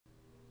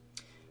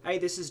Hey,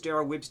 this is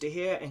Daryl Webster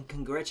here, and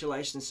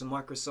congratulations to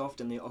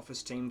Microsoft and their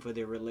Office team for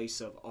their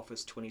release of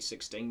Office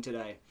 2016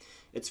 today.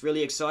 It's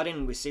really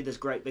exciting. We see this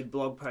great big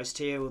blog post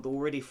here with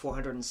already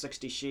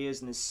 460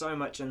 shares, and there's so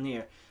much in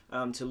there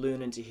to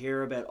learn and to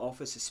hear about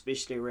Office,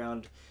 especially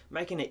around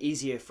making it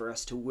easier for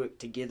us to work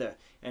together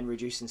and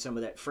reducing some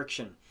of that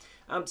friction.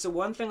 So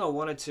one thing I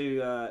wanted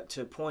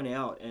to point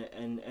out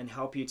and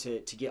help you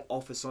to get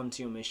Office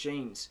onto your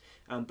machines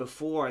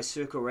before I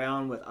circle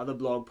around with other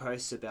blog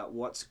posts about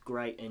what's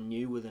great and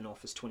new within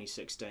Office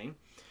 2016,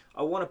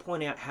 I want to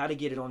point out how to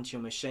get it onto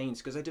your machines,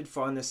 because I did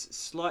find this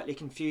slightly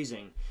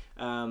confusing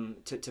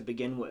to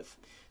begin with.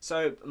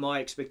 So my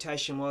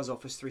expectation was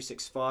Office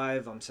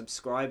 365, I'm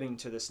subscribing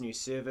to this new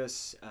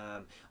service,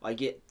 I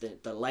get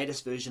the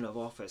latest version of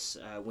Office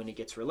when it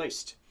gets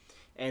released.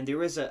 And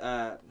there is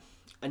a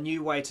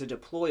new way to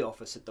deploy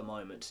Office at the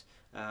moment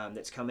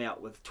that's come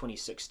out with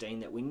 2016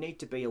 that we need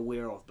to be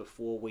aware of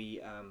before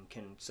we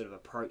can sort of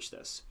approach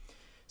this.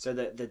 So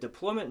the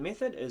deployment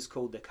method is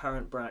called the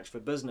current branch for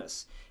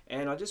business,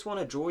 and I just want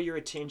to draw your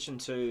attention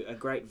to a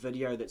great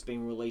video that's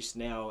been released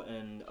now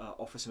in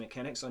Office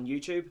Mechanics on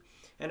YouTube,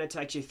 and it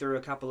takes you through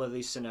a couple of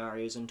these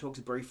scenarios and talks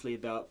briefly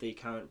about the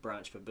current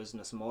branch for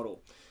business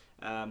model.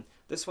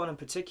 This one in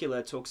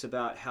particular talks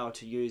about how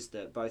to use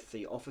both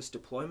the Office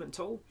deployment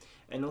tool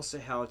and also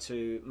how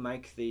to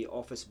make the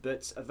Office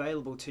bits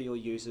available to your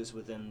users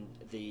within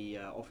the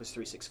Office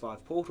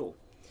 365 portal.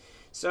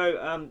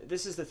 So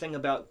this is the thing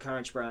about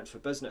current branch for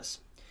business,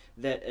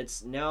 that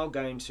it's now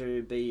going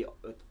to be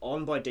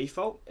on by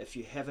default if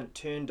you haven't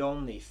turned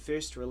on the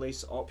first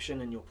release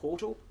option in your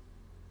portal.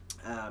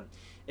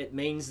 It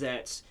means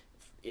that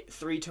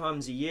 3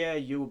 times a year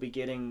you will be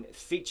getting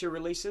feature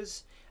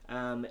releases,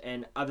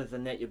 and other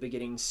than that you'll be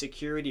getting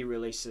security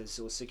releases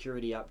or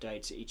security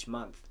updates each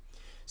month.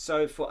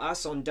 So for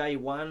us on day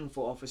 1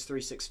 for Office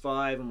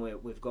 365, and we're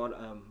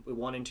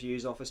wanting to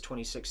use Office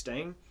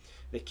 2016,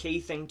 the key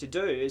thing to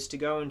do is to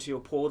go into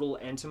your portal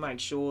and to make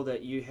sure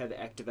that you have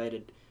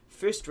activated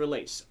first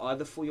release,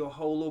 either for your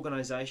whole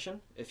organization,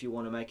 if you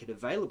want to make it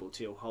available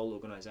to your whole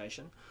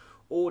organization,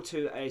 or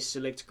to a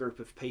select group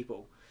of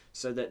people,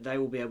 so that they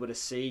will be able to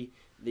see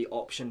the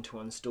option to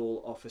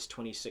install Office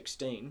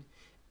 2016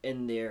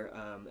 in their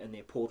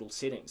portal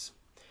settings.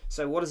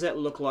 So what does that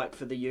look like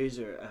for the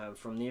user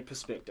from their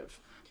perspective?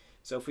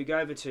 So if we go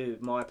over to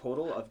my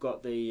portal, I've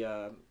got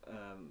the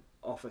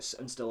Office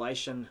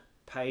installation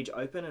page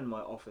open in my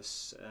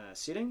Office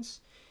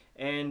settings,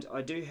 and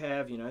I do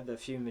have the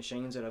few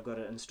machines that I've got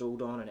it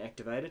installed on and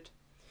activated.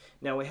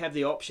 Now we have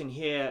the option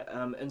here,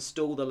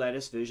 install the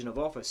latest version of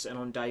Office, and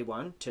on day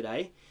 1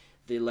 today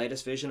the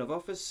latest version of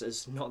Office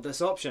is not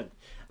this option.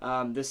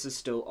 This is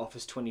still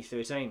Office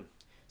 2013.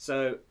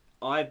 So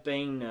I've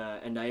been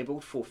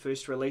enabled for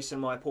first release in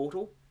my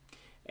portal,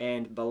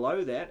 and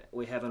below that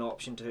we have an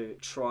option to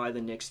try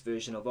the next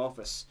version of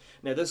Office.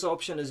 Now this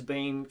option has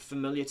been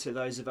familiar to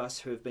those of us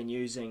who have been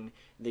using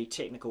the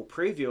technical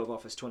preview of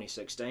Office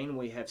 2016.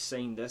 We have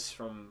seen this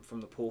from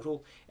the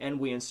portal, and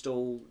we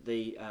install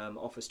the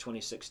Office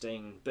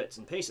 2016 bits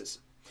and pieces.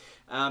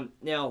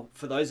 Now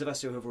for those of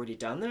us who have already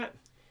done that,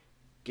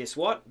 guess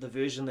what? The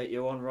version that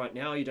you're on right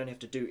now, you don't have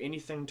to do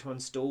anything to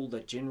install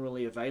the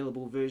generally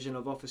available version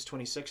of Office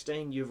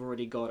 2016. You've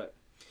already got it.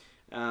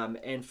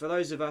 And for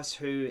those of us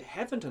who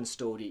haven't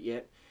installed it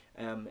yet,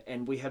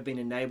 and we have been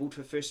enabled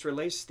for first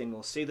release, then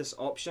we'll see this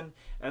option,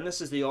 and this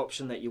is the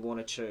option that you want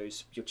to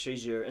choose. You'll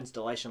choose your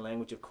installation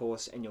language, of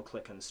course, and you'll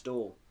click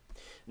install.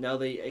 Now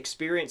the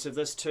experience of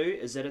this too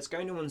is that it's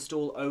going to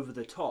install over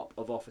the top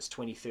of Office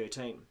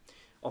 2013.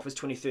 Office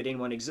 2013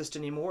 won't exist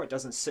anymore. It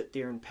doesn't sit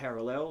there in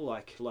parallel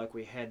like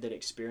we had that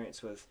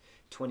experience with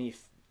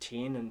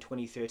 2010 and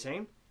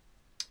 2013.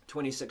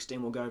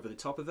 2016 will go over the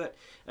top of it,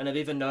 and I've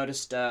even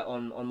noticed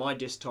on my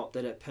desktop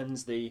that it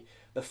pins the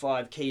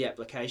 5 key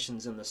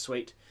applications in the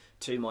suite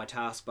to my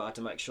taskbar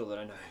to make sure that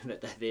I know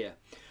that they're there.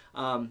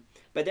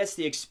 But that's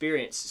the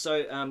experience.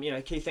 So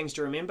key things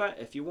to remember: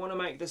 if you want to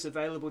make this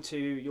available to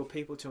your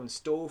people to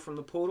install from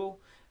the portal,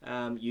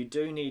 you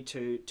do need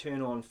to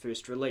turn on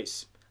first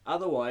release.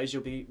 Otherwise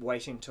you'll be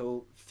waiting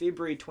till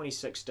February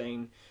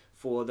 2016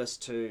 for this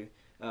to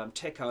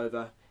tick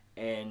over,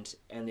 and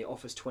the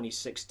Office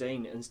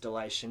 2016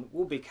 installation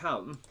will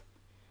become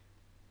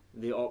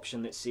the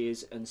option that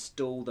says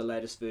install the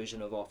latest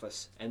version of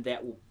Office, and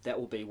that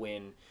will be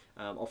when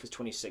Office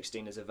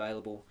 2016 is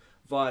available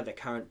via the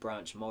current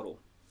branch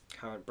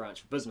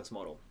for business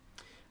model.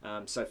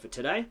 So for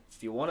today,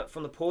 if you want it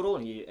from the portal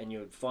and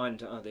you find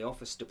the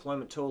Office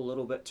deployment tool a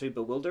little bit too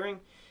bewildering,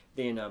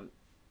 then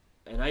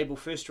enable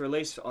first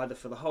release either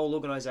for the whole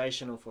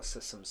organization or for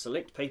some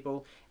select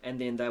people, and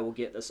then they will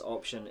get this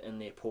option in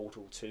their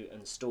portal to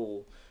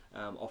install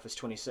Office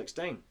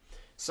 2016.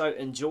 So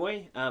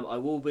enjoy. I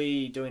will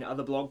be doing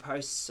other blog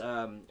posts.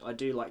 I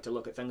do like to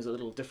look at things a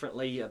little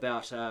differently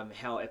about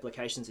how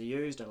applications are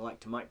used, and I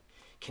like to make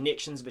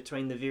connections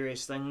between the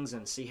various things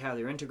and see how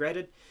they're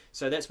integrated.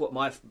 So that's what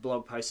my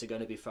blog posts are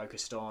going to be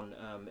focused on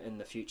in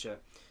the future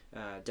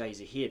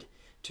days ahead,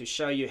 to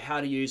show you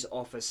how to use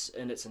Office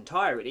in its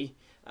entirety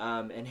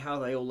and how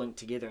they all link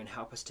together and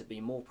help us to be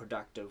more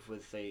productive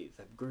with the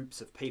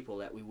groups of people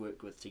that we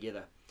work with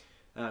together.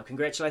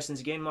 Congratulations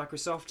again,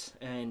 Microsoft,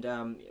 and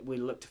we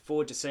look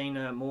forward to seeing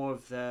more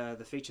of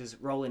the features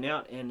rolling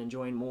out and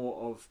enjoying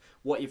more of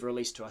what you've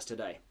released to us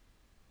today.